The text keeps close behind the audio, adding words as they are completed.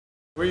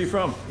Where are you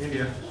from?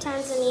 India.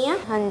 Tanzania,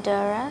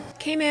 Honduras,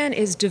 Cayman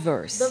is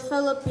diverse. the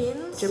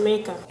Philippines,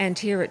 Jamaica. And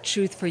here at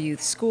Truth for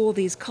Youth School,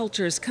 these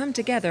cultures come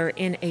together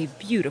in a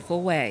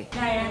beautiful way.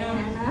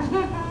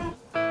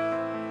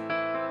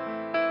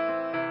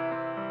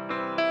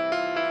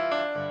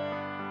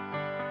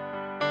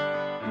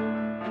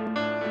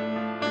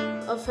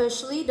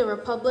 Officially the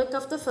Republic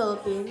of the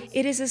Philippines.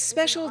 It is a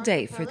special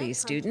day for these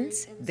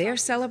students. They're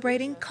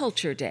celebrating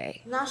Culture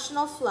Day.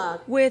 National flag.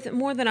 With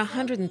more than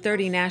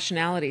 130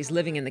 nationalities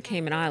living in the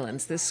Cayman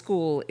Islands, this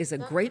school is a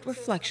great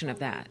reflection of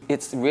that.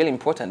 It's really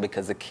important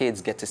because the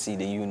kids get to see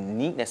the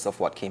uniqueness of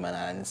what Cayman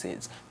Islands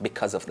is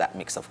because of that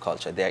mix of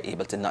culture. They're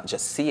able to not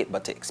just see it,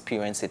 but to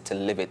experience it, to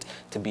live it,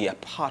 to be a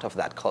part of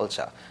that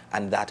culture.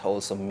 And that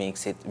also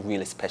makes it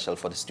really special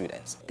for the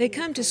students. They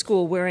come to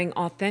school wearing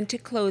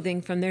authentic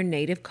clothing from their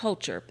native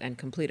culture and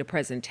complete a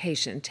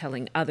presentation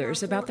telling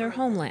others about their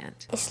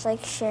homeland. It's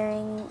like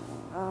sharing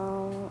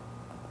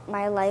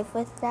my life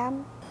with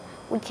them.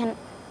 We can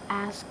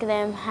ask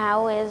them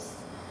how is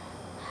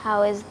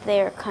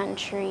their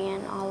country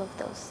and all of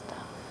those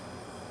stuff.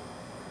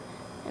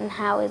 And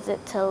how is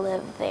it to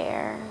live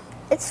there?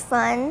 It's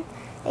fun.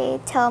 They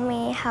tell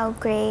me how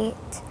great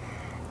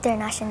their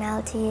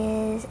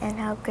nationality is and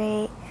how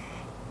great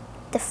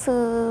the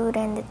food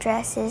and the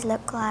dresses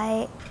look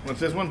like. What's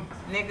this one?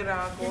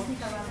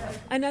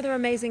 Another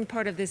amazing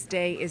part of this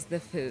day is the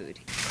food.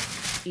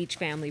 Each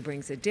family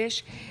brings a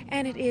dish,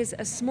 and it is a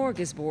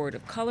smorgasbord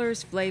of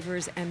colors,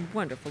 flavors, and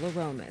wonderful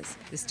aromas.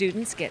 The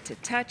students get to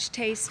touch,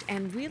 taste,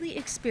 and really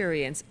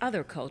experience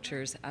other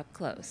cultures up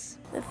close.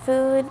 The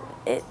food,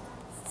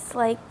 it's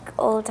like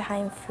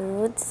old-time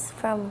foods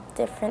from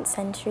different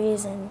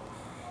centuries and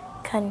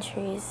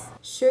countries.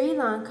 Sri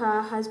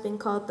Lanka has been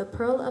called the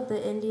Pearl of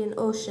the Indian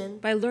Ocean.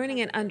 By learning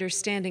and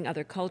understanding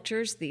other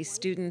cultures, these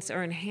students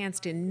are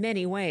enhanced in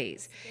many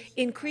ways.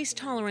 Increased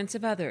tolerance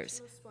of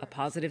others, a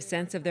positive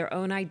sense of their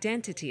own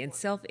identity and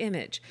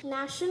self-image.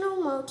 National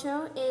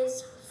motto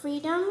is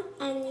freedom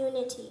and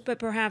unity. But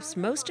perhaps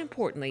most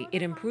importantly,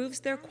 it improves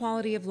their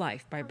quality of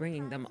life by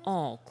bringing them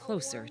all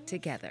closer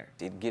together.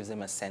 It gives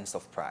them a sense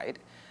of pride.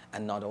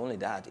 And not only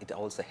that, it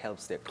also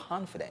helps their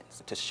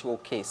confidence to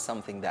showcase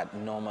something that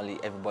normally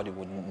everybody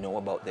wouldn't know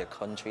about their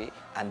country,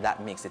 and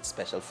that makes it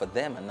special for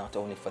them, and not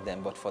only for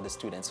them, but for the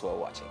students who are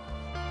watching.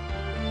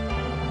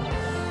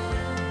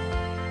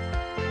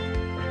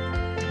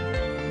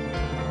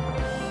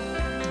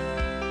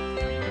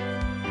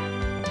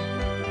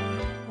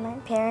 My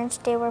parents,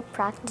 they were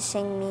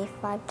practicing me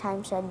 5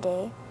 times a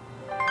day.